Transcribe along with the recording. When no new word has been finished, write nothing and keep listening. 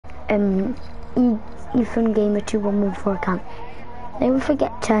Ethan Gamer 2114 account. Don't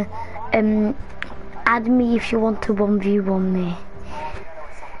forget to add me if you want to 1v1 me.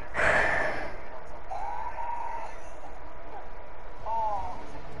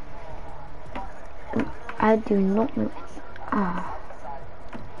 I do not know.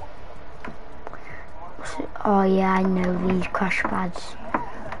 Oh yeah, I know these crash pads.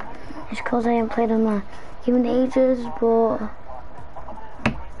 It's because I haven't played on my game in ages, but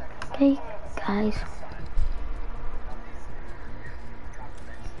okay, guys.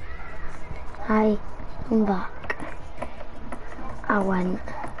 Hi, I'm back. I went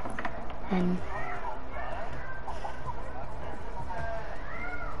and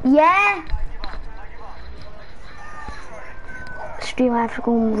yeah. Stream, I have to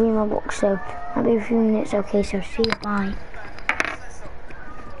go and read my book, so I'll be a few minutes. Okay, so see you. Bye.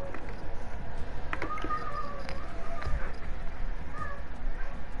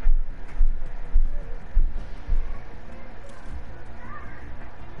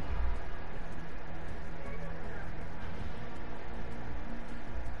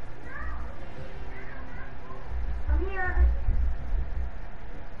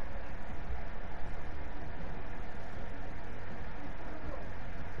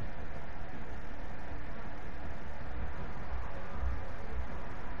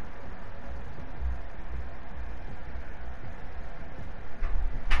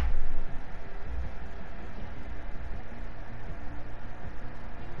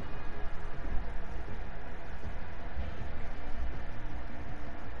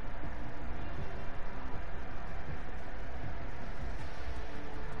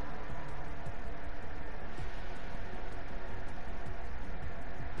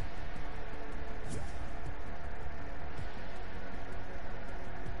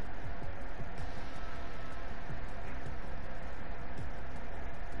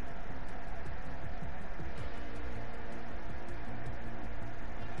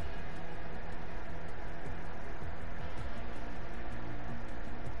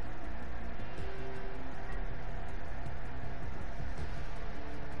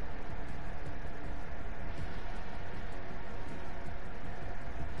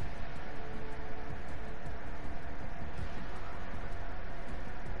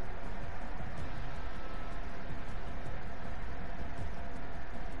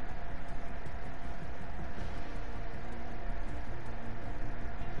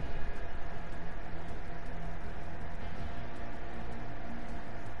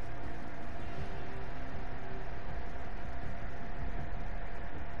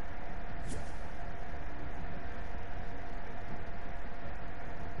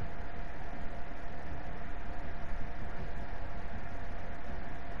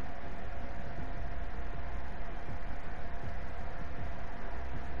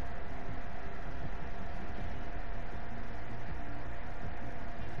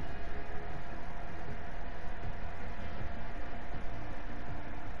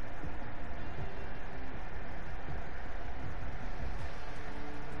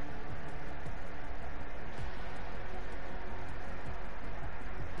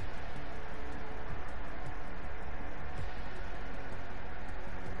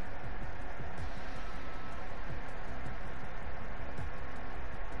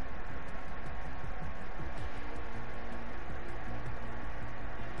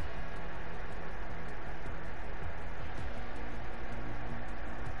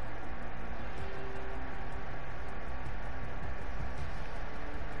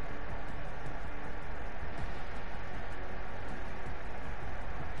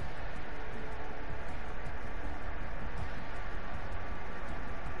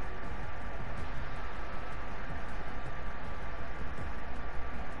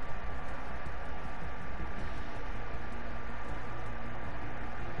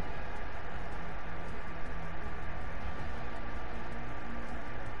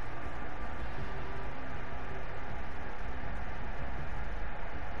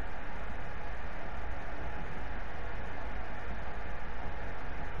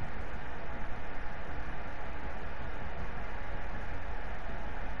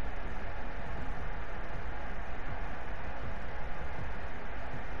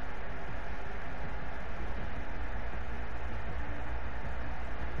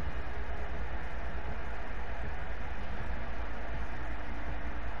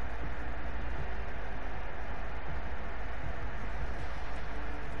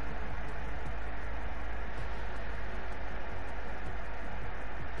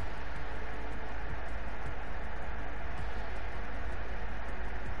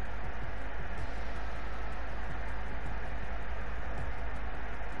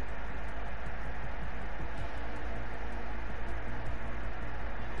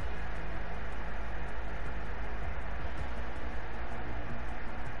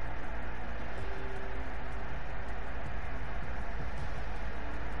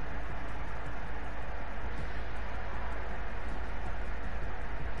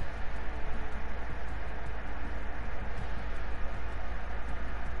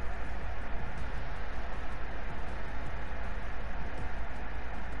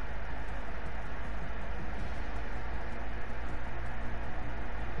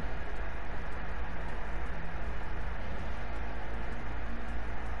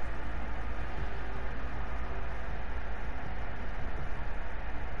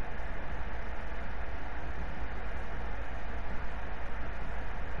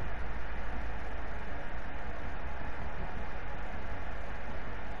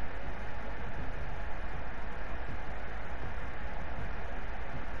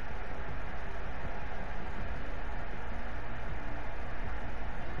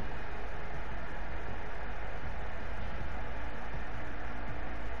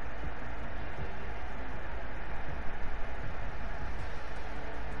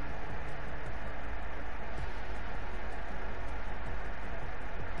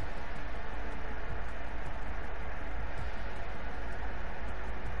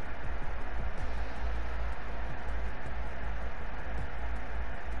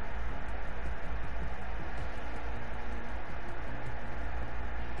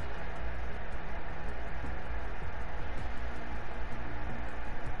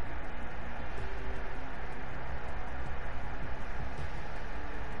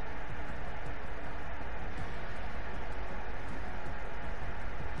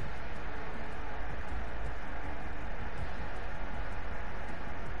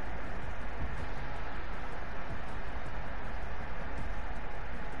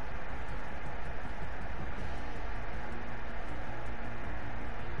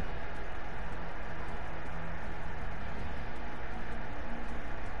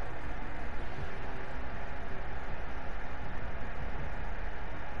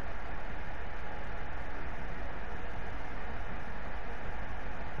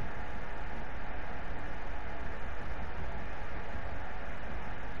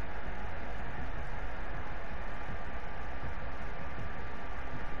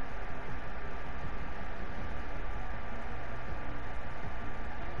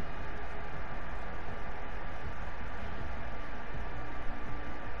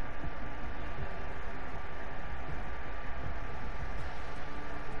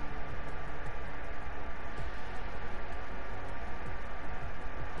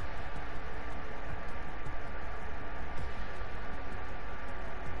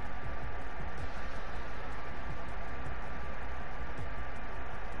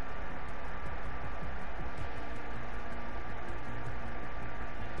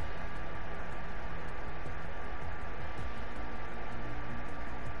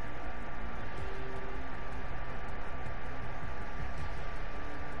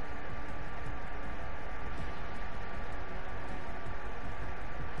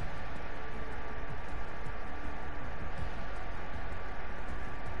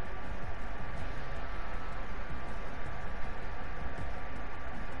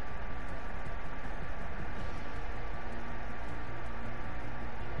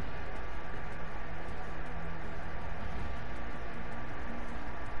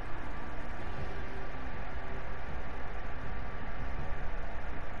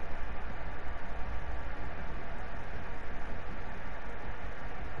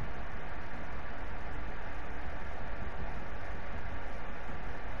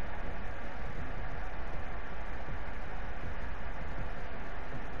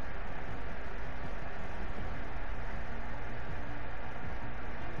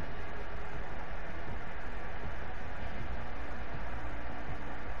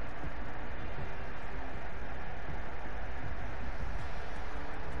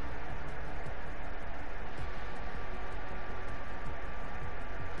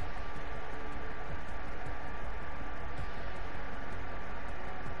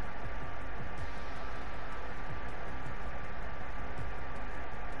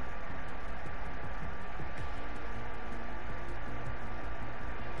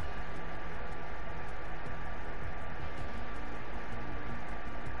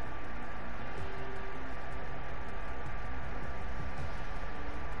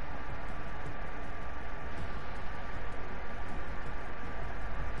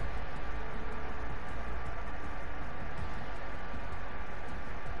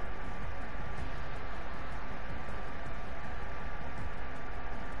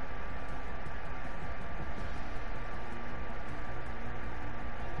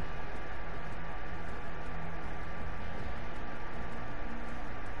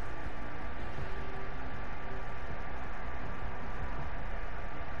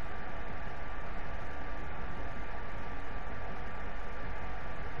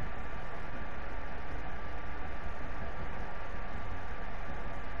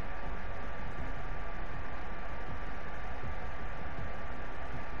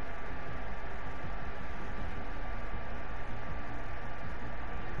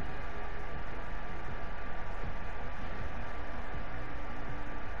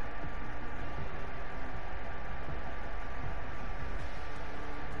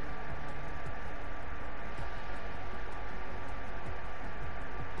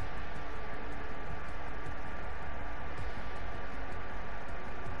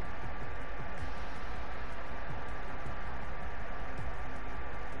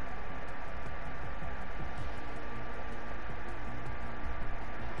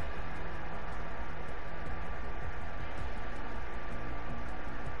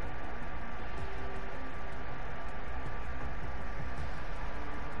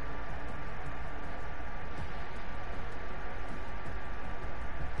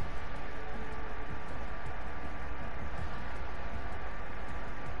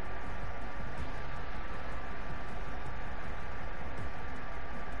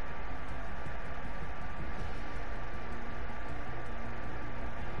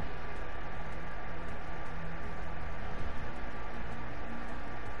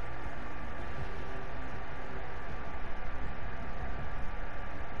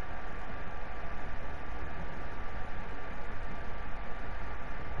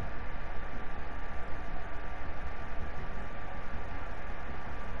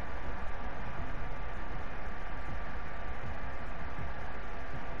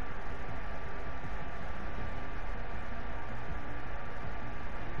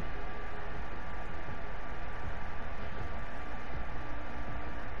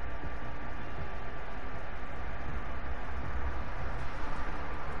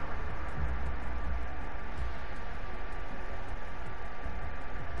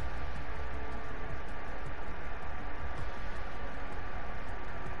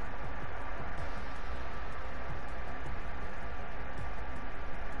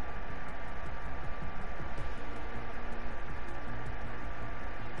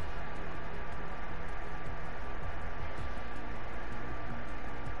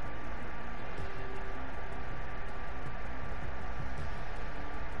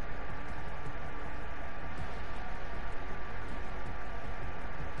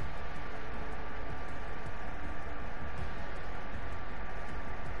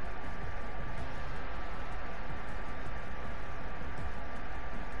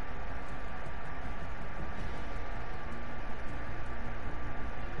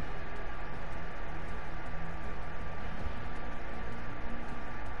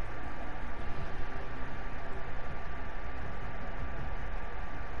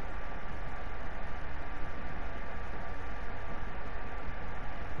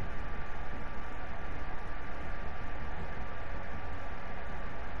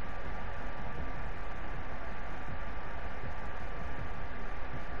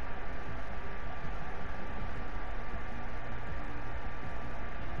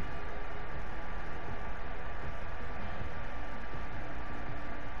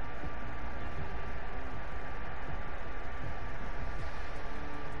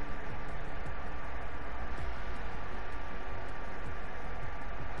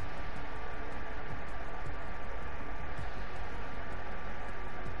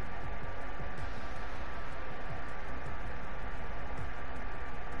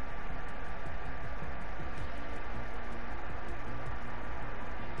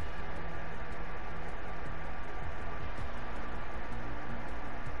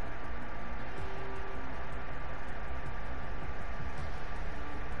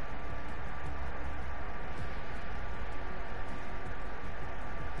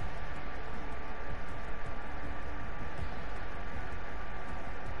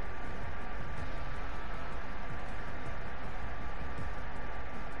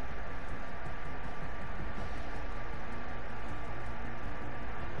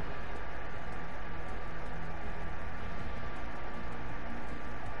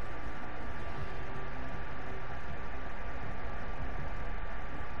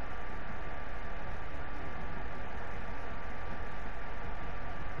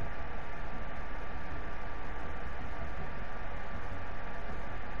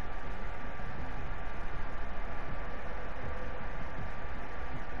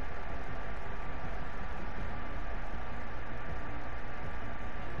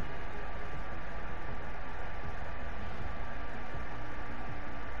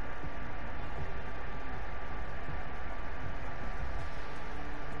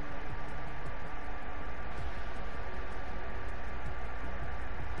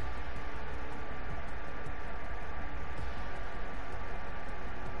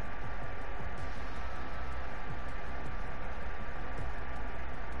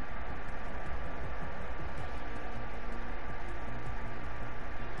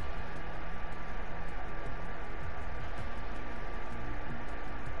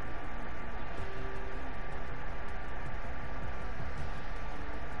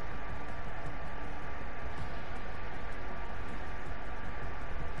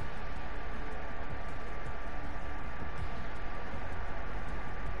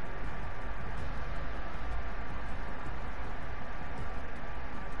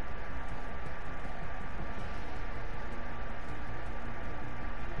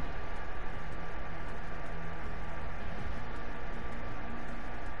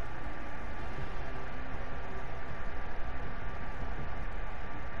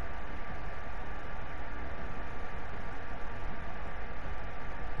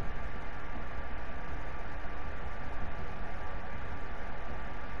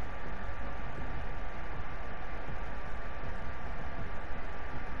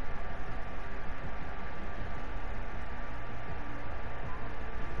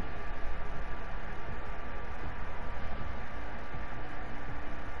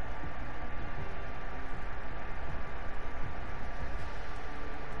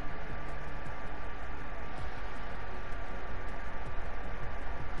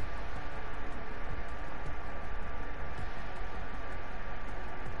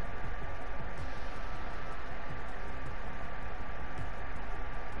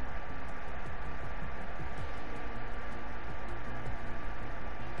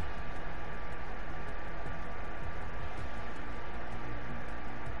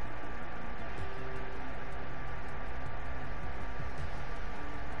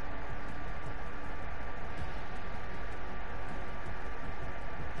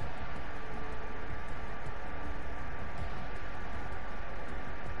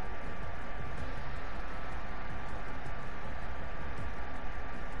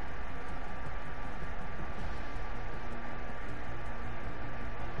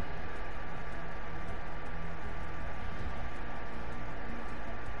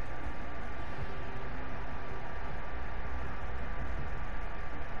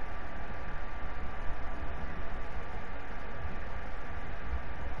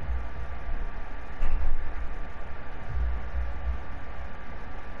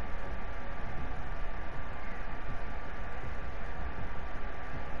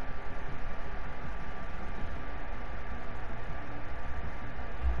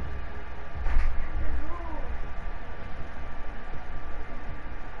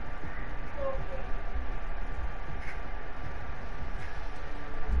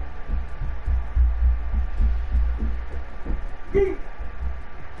 Is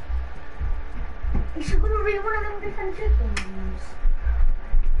she gonna read one of them defensive ones?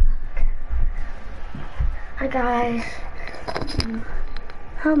 Okay. Hi guys,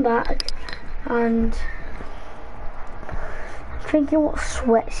 I'm back and I'm thinking what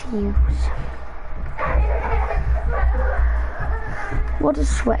sweats use. What does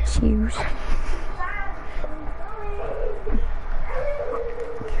sweats use?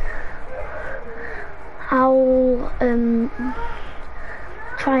 I'll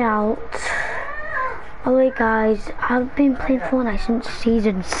try out. Alright guys, I've been playing Fortnite since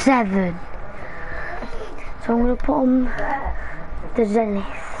season 7. So I'm gonna put on the Zenith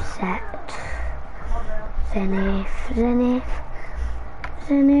set. Zenith.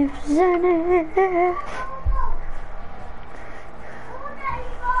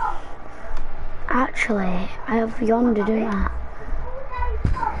 Actually, I have yonder, don't I?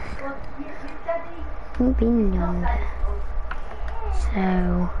 I've been yonder.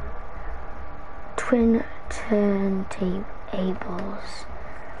 So, twin turntables.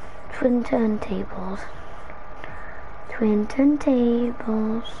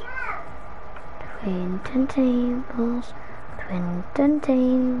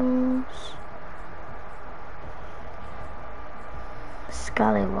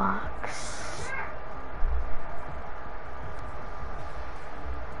 Scallywags.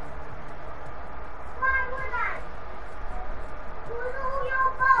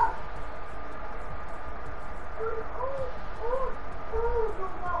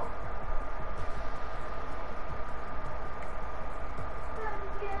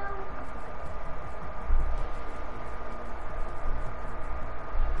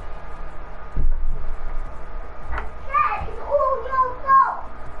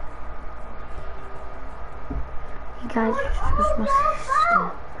 You guys, this was my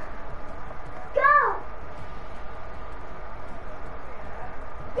sister. Go!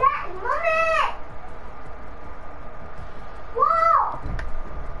 Get mommy! Whoa!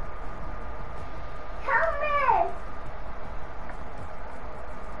 Tell me!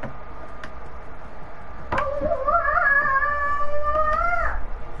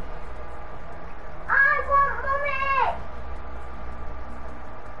 I want mommy!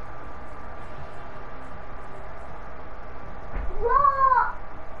 What?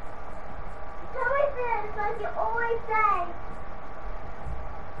 Tell me this like you always say.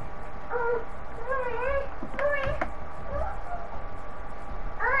 Mommy.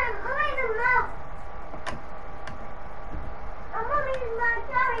 Mommy's a mouth. Mommy's my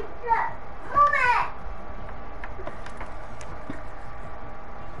character. Mommy.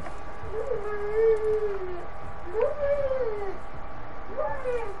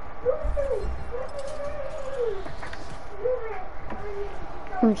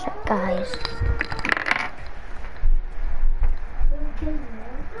 One sec, guys.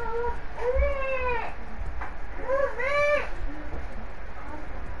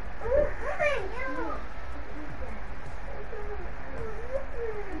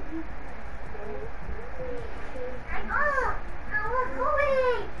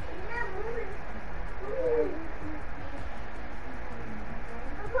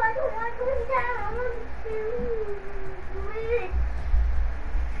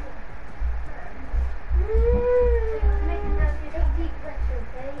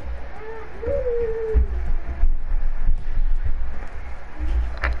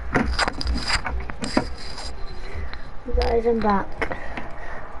 Guys, I'm back,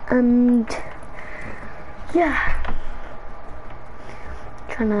 and yeah,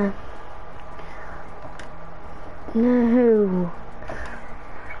 trying to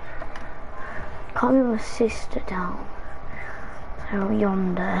calm my sister down. So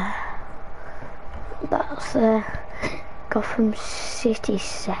yonder, that's the Gotham City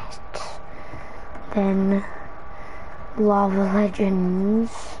set. Then Lava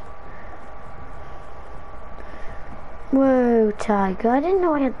Legends. Whoa, Tiger, I didn't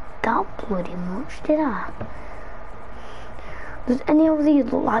know I had that bloody much, did I? Does any of these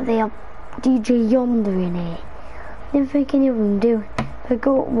look like they have DJ Yonder in it? I didn't think any of them do. I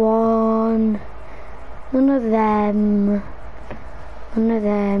got one. None of them.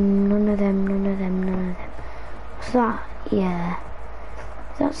 What's that? Yeah.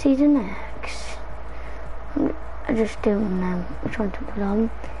 Is that Season X? I just don't know which one to put on.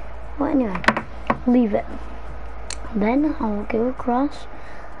 Well, anyway, leave it. Then I'll go across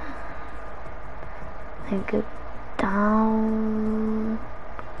and go down.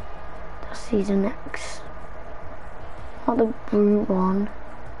 That's Season X. Not the brute one.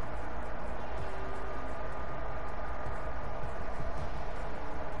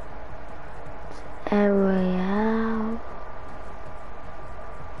 It's royale.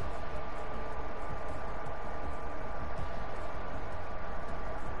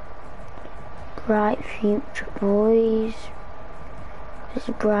 bright future, boys. This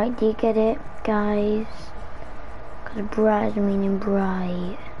is bright, do you get it, guys? Because bright is meaning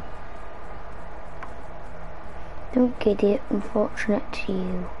bright. Don't get it, unfortunate to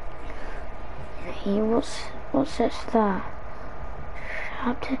you. Hey, what's that?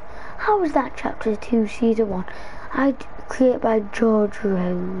 Chapter, how is that chapter 2, season 1? Created by George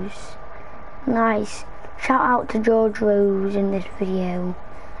Rose. Nice. Shout out to George Rose in this video.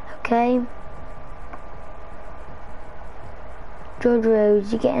 Okay? George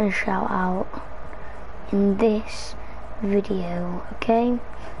Rose, you're getting a shout out in this video, okay?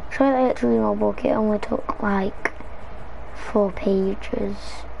 Sorry that I had to read my book, it only took like 4 pages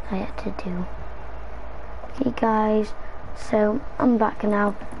I had to do. Okay guys, so I'm back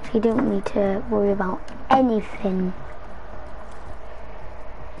now, so you don't need to worry about anything.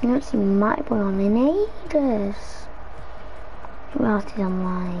 I don't see my boy on in ages. Who else is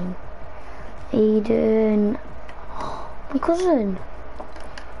online? Aiden. My cousin.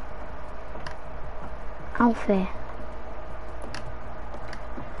 Alfie.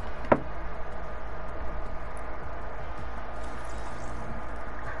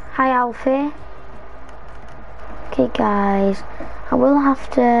 Hi Alfie. Okay guys, I will have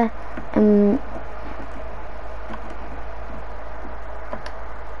to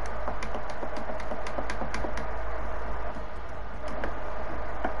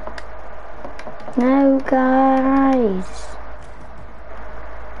no guys.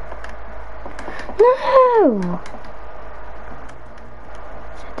 No.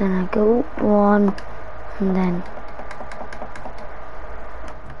 So then I go up 1 and then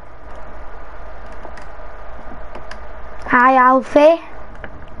hi Alfie.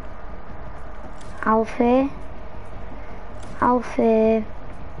 Alfie. Alfie.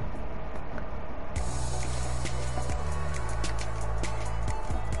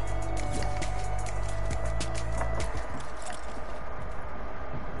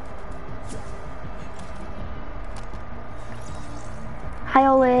 Hi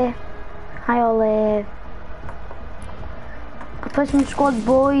Ollie. Hi Ollie. I'll play some squad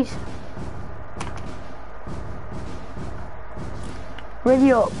boys.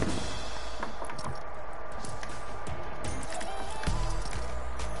 Ready up.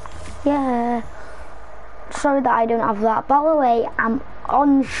 Yeah. Sorry that I don't have that. By the way, I'm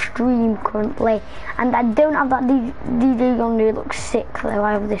on stream currently and I don't have that DJ Yonder. It looks sick though.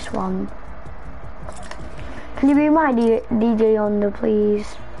 I have this one. Can you be my DJ Yonder,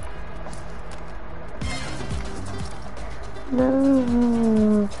 please?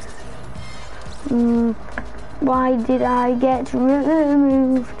 No. Why did I get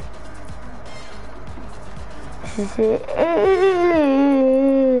removed? This is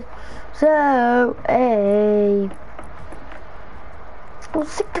so a. Well,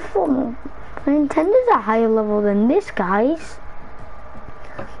 64. Nintendo's a higher level than this, guys.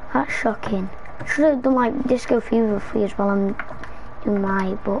 That's shocking. Should have done like Disco Fever free as well. I'm in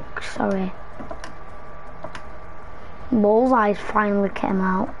my book. Sorry. Bullseye's finally came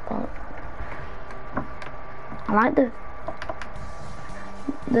out. I like the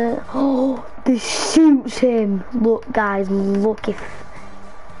oh, this suits him. Look guys, look if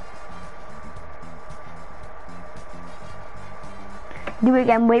do it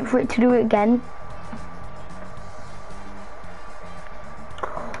again, wait for it to do it again.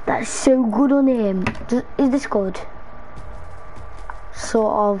 That's so good on him. Is this good?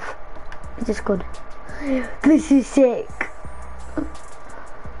 Sort of. Is this good? This is sick.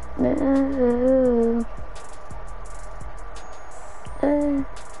 No.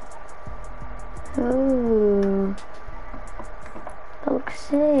 Oh, that looks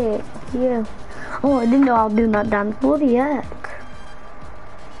sick. Yeah. Oh, I didn't know I was doing that dance. Bloody heck.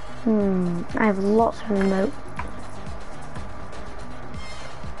 I have lots of remote.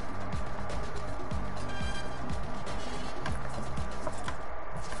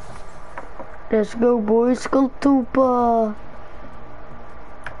 Let's go, boys. Skulltupa.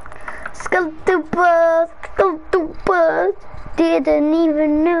 Skulltupa. Skulltupa. Didn't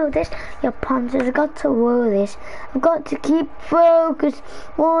even know this. Your punches got to wear this. I've got to keep focused.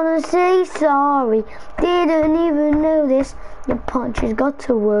 Wanna say sorry. Didn't even know this. Your punches got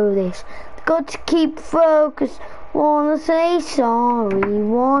to wear this. Got to keep focused. Wanna say sorry.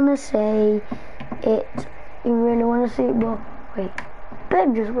 Wanna say it. You really wanna see it, but wait.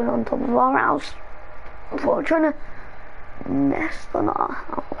 Ben just went on top of our house. I thought we were trying to nest on our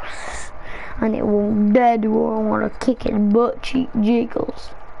house. And it won't dead. Or I want to kick his butt cheek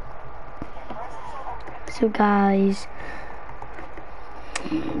jiggles. So guys,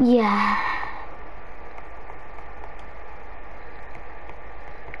 yeah.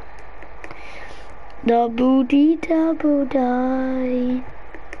 Double D, double die.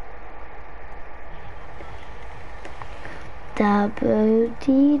 Double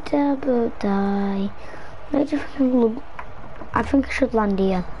D, double die. Wait, I think I should land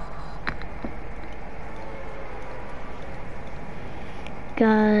here.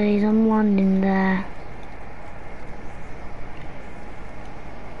 Guys, I'm landing there.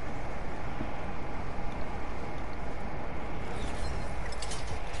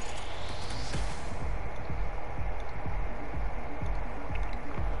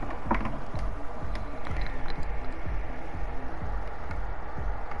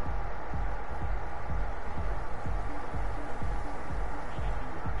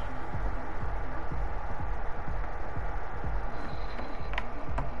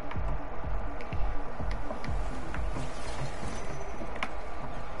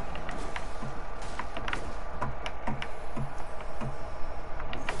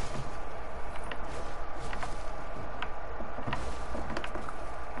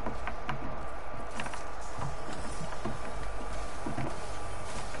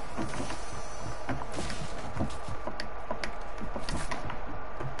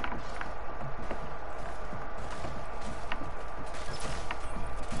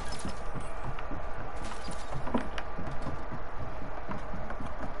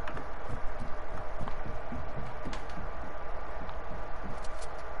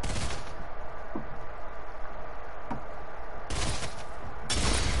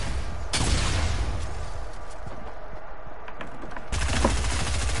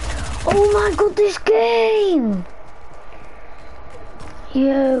 Oh my god, this game!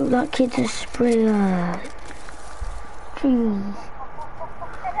 Yo, that kid's a sprayer. Jeez.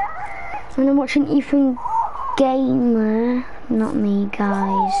 And I'm watching Ethan Gamer. Not me,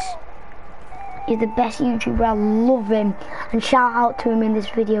 guys. He's the best YouTuber, I love him. And shout out to him in this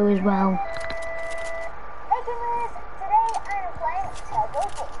video as well. Hey gamers, today I am playing Turbo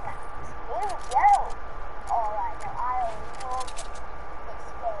Fortnite. Here we go. Alright, now I love this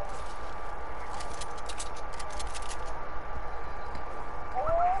game.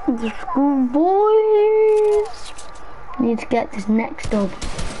 The school boys need to get this next up.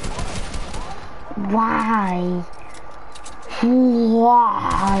 Why?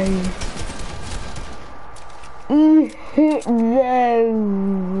 Why? Hit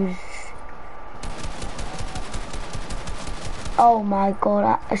those. Oh my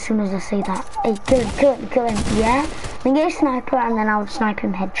god, as soon as I see that. Hey, kill him, yeah? Then get a sniper and then I'll snipe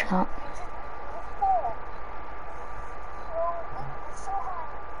him headshot.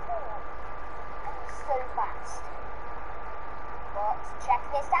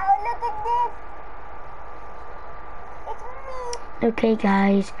 Okay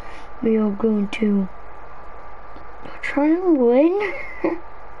guys, we are going to try and win.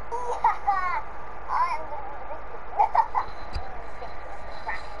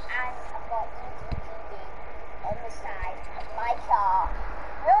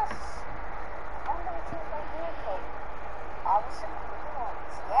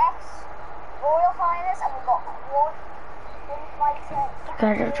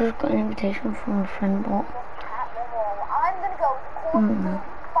 Guys, I just got an invitation from a friend bot. I'm gonna go with the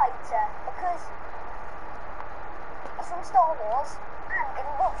fighter because it's from Star Wars and it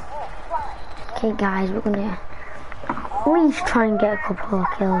looks really fun. Okay guys, we're gonna at least try and get a couple of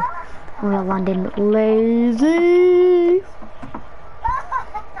kills. And we're landing lazy.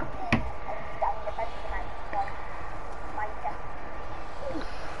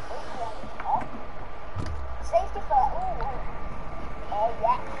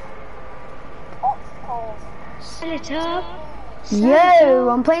 Yo,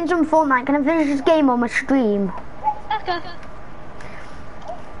 I'm playing some Fortnite. Can I finish this game on my stream? Okay.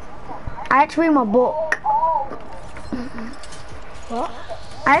 I had to read my book. What?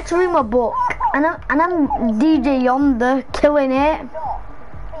 I had to read my book, and I'm DJ Yonder killing it.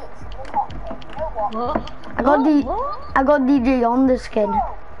 What? I got DJ Yonder skin,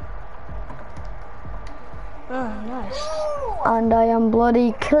 Oh, nice. and I am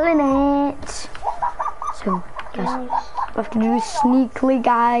bloody killing it. So, guys, we have to do this sneakily,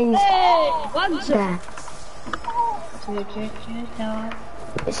 guys. Hey, what's There.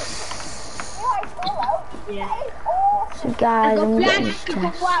 Yeah. So, guys, I'm getting this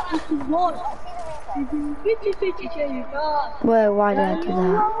test. Where? Why did I do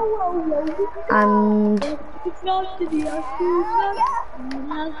that? And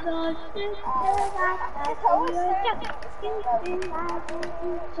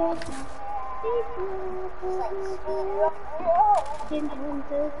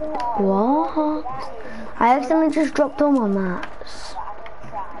what? I accidentally just dropped all my mats.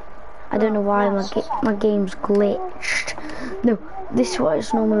 I don't know why my game's glitched. No, this is what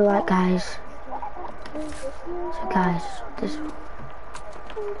it's normally like, guys. So guys, this one.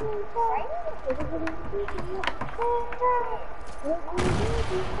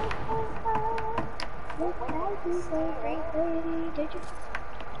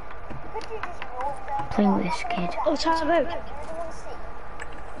 Playing with this kid. Oh, time out.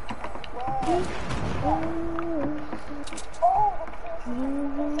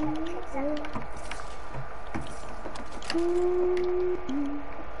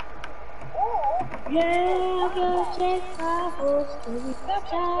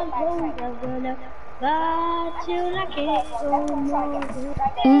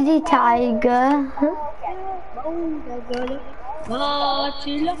 Easy, Tiger.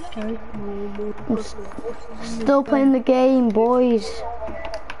 Still playing the game, boys.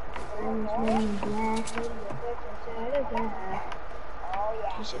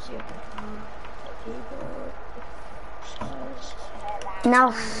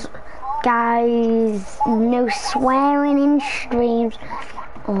 Now, guys, no swearing in streams.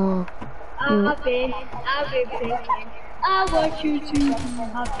 Oh, I've been thinking. I want you to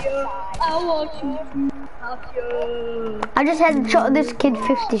have your. I want you to have your. I just had shot this kid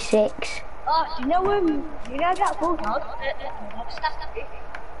 56. Oh, do you know that bulldog?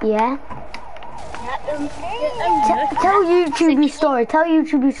 Yeah. Tell YouTube your story. Tell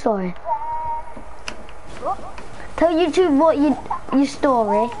YouTube your story. Tell YouTube what your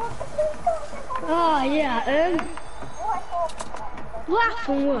story. Oh yeah. What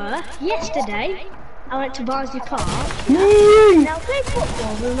happened was yesterday I went to Barnsley Park. And I played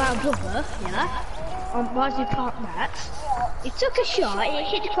football with my brother. Yeah. On Barnsley Park nets. He took a shot. It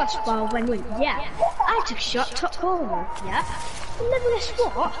hit the crossbar. Went in. Yeah. I took a shot. Top corner. Yeah. And then guess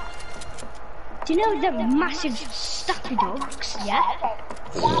what? Do you know them massive staffy dogs? Yeah.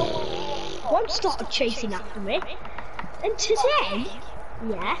 One started chasing after me. And today,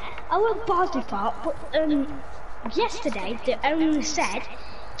 yeah, I went Barnsley Park, but yesterday the owner said,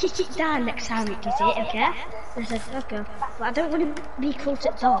 kick it down next time it does it, okay? I said, okay, but I don't want to be called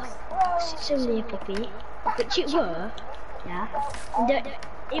a dog. It's only a puppy, but it were, yeah. And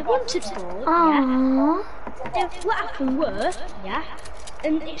it wanted the ball, yeah. Then what happened were, yeah,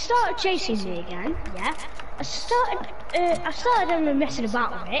 and it started chasing me again, yeah. I started messing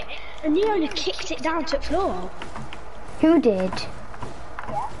about with it, and the owner kicked it down to the floor. Who did?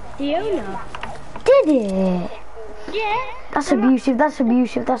 The owner. Did it? Yeah. That's abusive. That's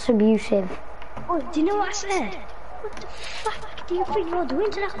abusive. That's abusive. Oh, do you know what I said? What the fuck do you think you're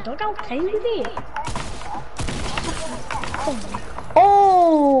doing to that dog? I'll play with it.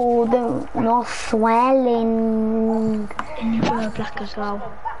 Oh, the no swelling. And you were black as well.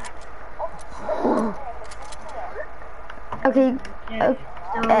 Okay.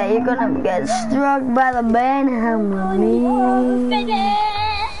 You're gonna get struck by the banham with me.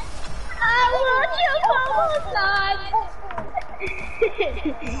 I want you for life.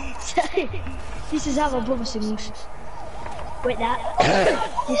 This is how my brother sings. Wait, that.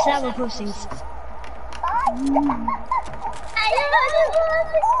 This is how my brother sings.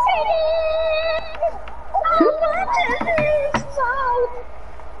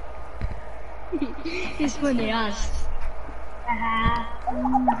 It's funny, us.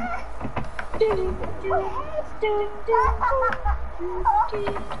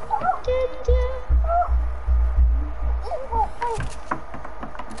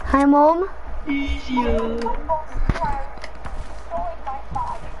 Hi, Mom.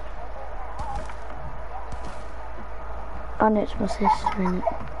 Oh no, it's my sister, innit?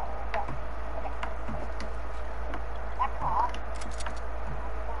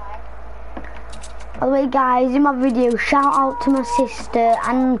 By the way, guys, in my video, shout out to my sister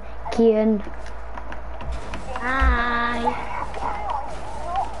and Kian. Hi.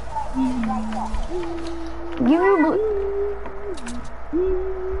 Give me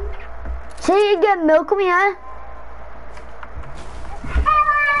say it again, Mel, come here.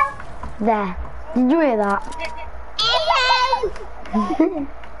 There. Did you hear that?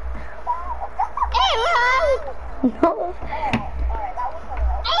 No.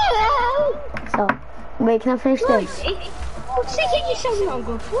 So, wait, can I finish this? What's taking you so long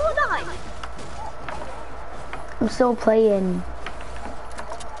on Fortnite? I'm still playing.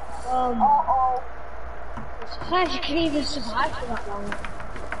 Surprised you can even survive for that long.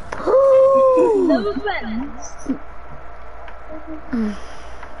 No offense.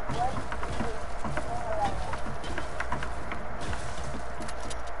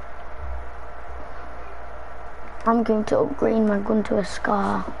 I'm going to upgrade my gun to a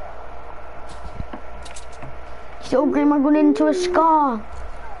scar. To upgrade my gun into a scar.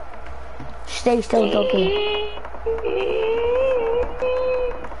 stay still, doggy.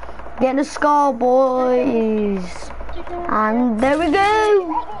 Get the score, boys. And there we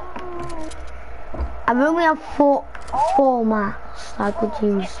go. I've only have four maps I could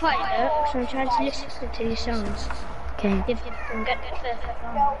use. Quiet, so I'm trying to listen to your songs. Okay. If you can get the perfect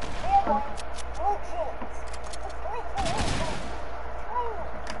one. No,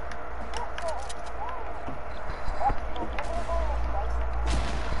 we're going legit. It's literally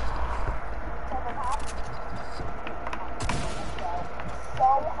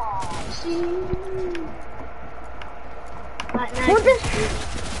Right now. What the?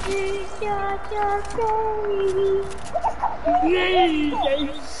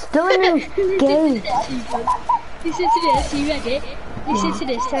 Still in the game. Listen to this, you ready? Listen to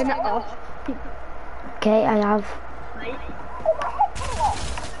this, turn that off. Okay, I have. Right.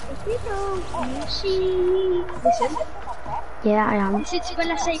 Listen. Yeah, I am. Listen to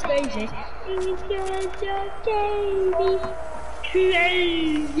when I say crazy.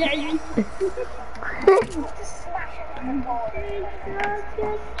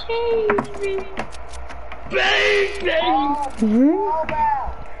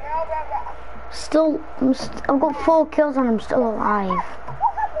 Still, I've got 4 kills and I'm still alive.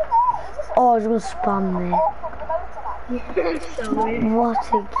 Oh, he's gonna spam me. What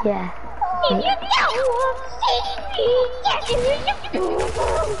a yeah.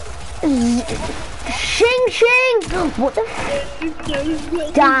 Shing shing! What the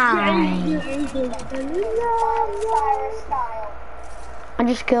f? Die! I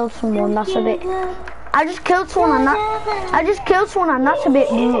just killed someone. That's a bit. I just killed someone and that. I just killed someone and that's a bit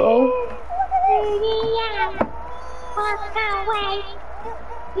brutal. Walk away.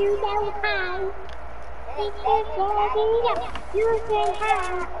 You know how. You say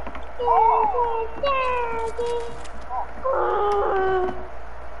how.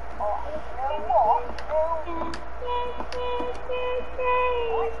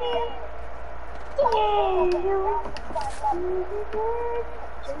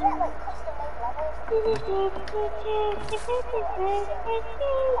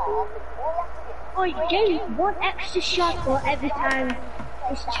 Oh, you get 1 extra shot for every time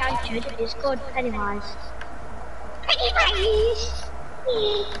it's chanted. It's called Pennywise. Pennywise!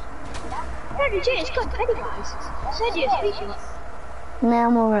 No, legit, it's called Pennywise. Said you 3 shots. No,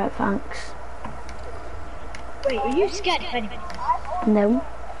 I'm alright, thanks. Wait, are you scared of Pennywise? No.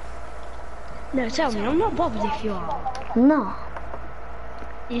 No, tell me, I'm not bothered if you are. No.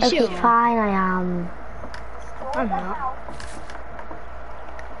 You Okay, sure? fine, I am. I'm not.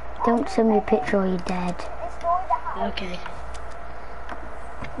 Don't send me a picture or you're dead. Okay.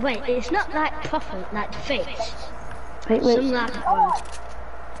 Wait, it's not like proper, like face. Wait, Some like ones.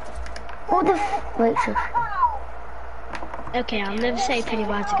 What the f- wait, shush. Okay, I'll never say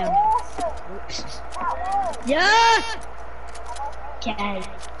Pennywise again. Oops. Yeah! Okay.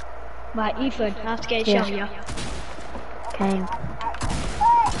 Right, Ethan, I have to get a shot, yeah? Okay.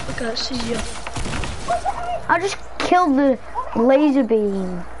 I can't see you. I just killed the laser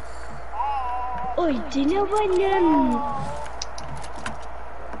beam. Oh, do you know when, you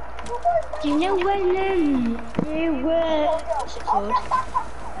were, what's it called?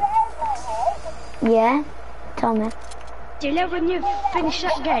 Yeah? Tell me. Do you know when you finish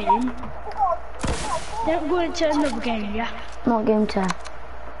that game, don't go into another game, yeah? Not game 10.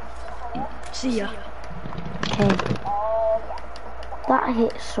 See ya. Okay. That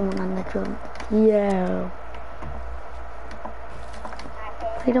hit someone on the drum. Yeah.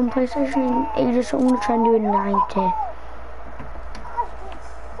 Played on PlayStation in ages, so I'm gonna try and do a 90.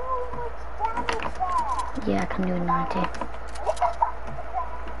 Yeah, I can do a 90.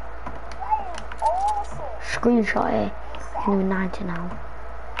 Screenshot it. I can do a 90 now.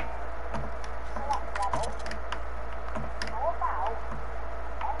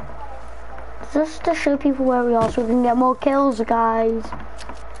 Just to show people where we are so we can get more kills, guys.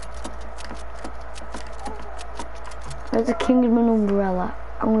 There's a Kingsman umbrella.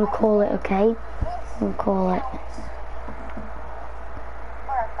 I'm gonna call it, okay? I'm gonna call it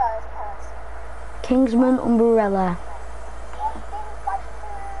Kingsman umbrella.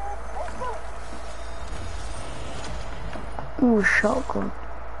 Ooh, shotgun.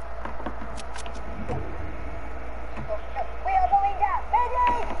 We are going down.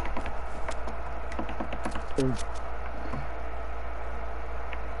 Ready?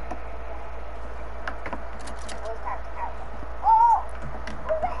 Oh! Oh,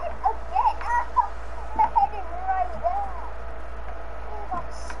 the head again! Ah, the head is right there. We got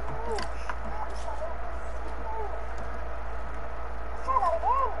smooshed. Absolutely smooshed. Let's try that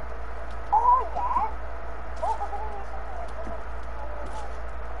again. Oh, yeah. Oh, we're going to use something that doesn't...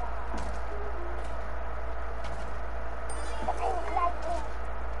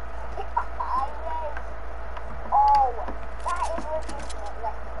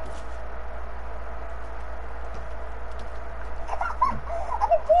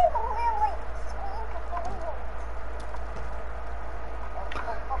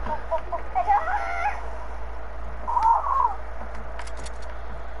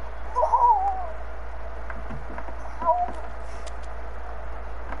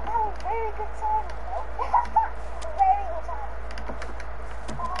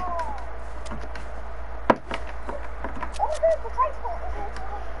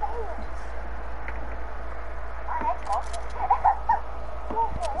 My head's gone.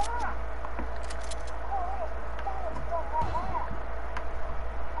 Look at that. Holy, damage done right there.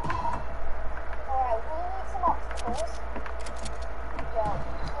 Alright, we need some obstacles. Yo,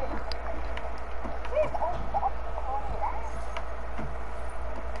 there's the obstacle over there.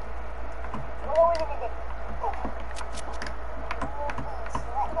 We're going in it.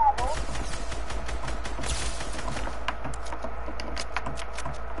 Select level.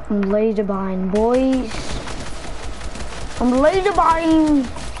 I'm laser bind, boys. I'm laser bind.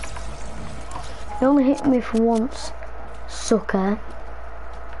 You only hit me for once, sucker.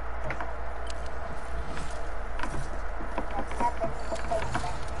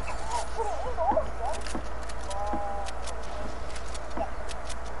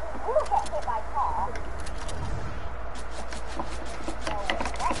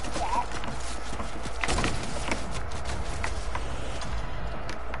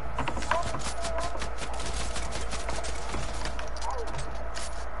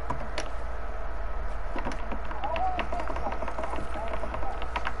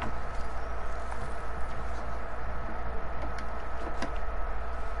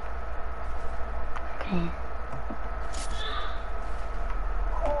 Okay.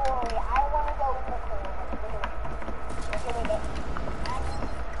 Corey, I want to go in the corner. We're doing it.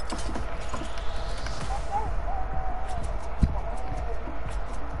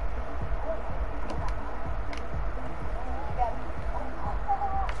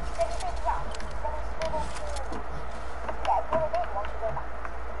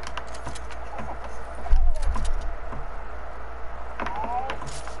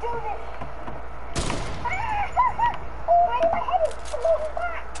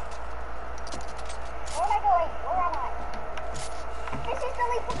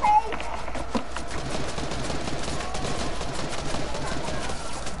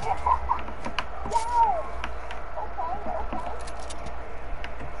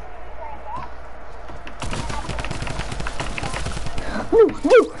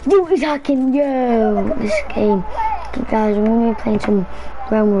 No, he's hacking, yo, this game. Okay guys, I'm gonna be playing some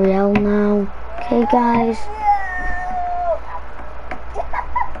royale now. Okay guys.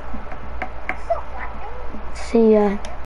 See ya.